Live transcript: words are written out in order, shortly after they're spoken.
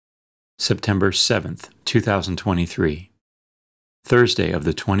September 7th, 2023. Thursday of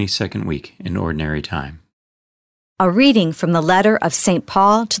the 22nd week in Ordinary Time. A reading from the letter of St.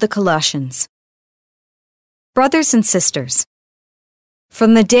 Paul to the Colossians. Brothers and sisters,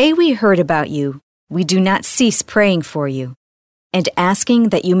 from the day we heard about you, we do not cease praying for you and asking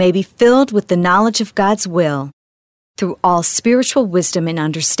that you may be filled with the knowledge of God's will through all spiritual wisdom and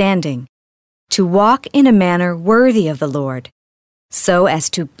understanding, to walk in a manner worthy of the Lord, so as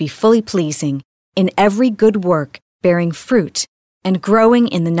to be fully pleasing in every good work, bearing fruit and growing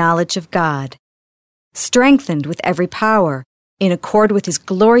in the knowledge of God, strengthened with every power in accord with His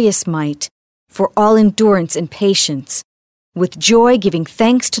glorious might, for all endurance and patience, with joy giving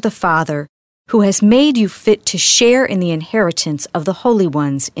thanks to the Father, who has made you fit to share in the inheritance of the holy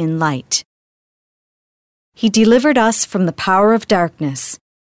ones in light. He delivered us from the power of darkness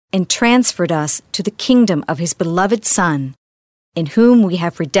and transferred us to the kingdom of His beloved Son, in whom we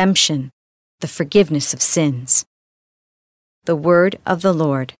have redemption, the forgiveness of sins. The word of the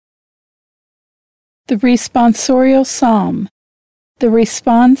Lord. The responsorial psalm. The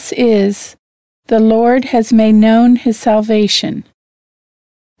response is, "The Lord has made known His salvation."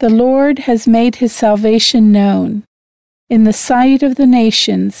 The Lord has made His salvation known. In the sight of the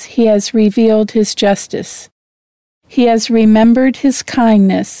nations He has revealed His justice. He has remembered His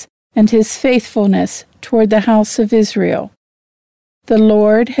kindness and His faithfulness toward the house of Israel. The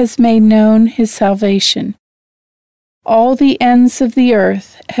Lord has made known His salvation. All the ends of the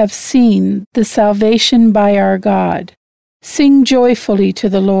earth have seen the salvation by our God. Sing joyfully to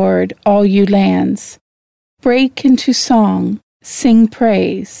the Lord, all you lands. Break into song, sing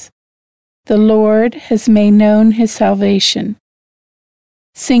praise. The Lord has made known His salvation.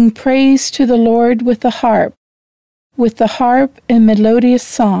 Sing praise to the Lord with the harp and melodious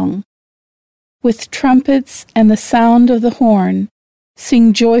song. With trumpets and the sound of the horn,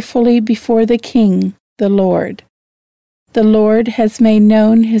 sing joyfully before the King, the Lord. The Lord has made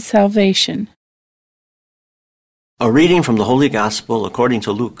known His salvation. A reading from the Holy Gospel according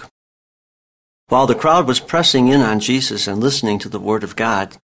to Luke. While the crowd was pressing in on Jesus and listening to the Word of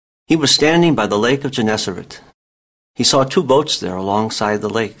God, He was standing by the lake of Gennesaret. He saw 2 boats there alongside the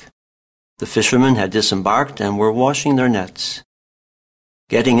lake. The fishermen had disembarked and were washing their nets.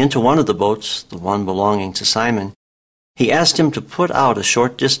 Getting into one of the boats, the one belonging to Simon, He asked him to put out a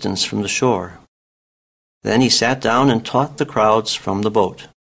short distance from the shore. Then He sat down and taught the crowds from the boat.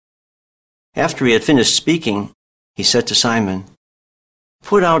 After He had finished speaking, He said to Simon,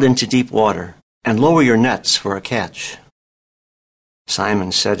 "Put out into deep water and lower your nets for a catch."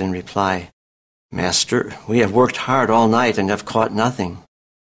 Simon said in reply, "Master, we have worked hard all night and have caught nothing.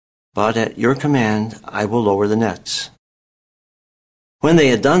 But at your command I will lower the nets." When they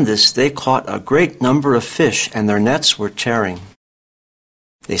had done this, they caught a great number of fish, and their nets were tearing.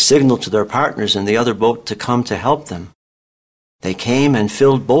 They signaled to their partners in the other boat to come to help them. They came and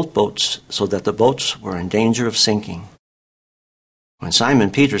filled both boats so that the boats were in danger of sinking. When Simon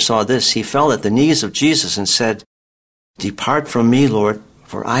Peter saw this, he fell at the knees of Jesus and said, "Depart from me, Lord,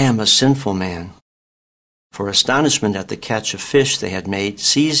 for I am a sinful man." For astonishment at the catch of fish they had made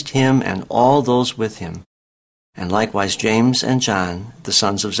seized him and all those with him, and likewise James and John, the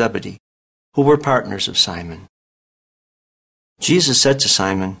sons of Zebedee, who were partners of Simon. Jesus said to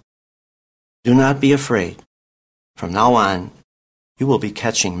Simon, "Do not be afraid. From now on, you will be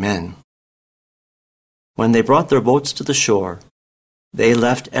catching men." When they brought their boats to the shore, they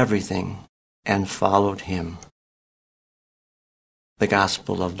left everything and followed Him. The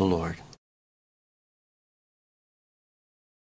Gospel of the Lord.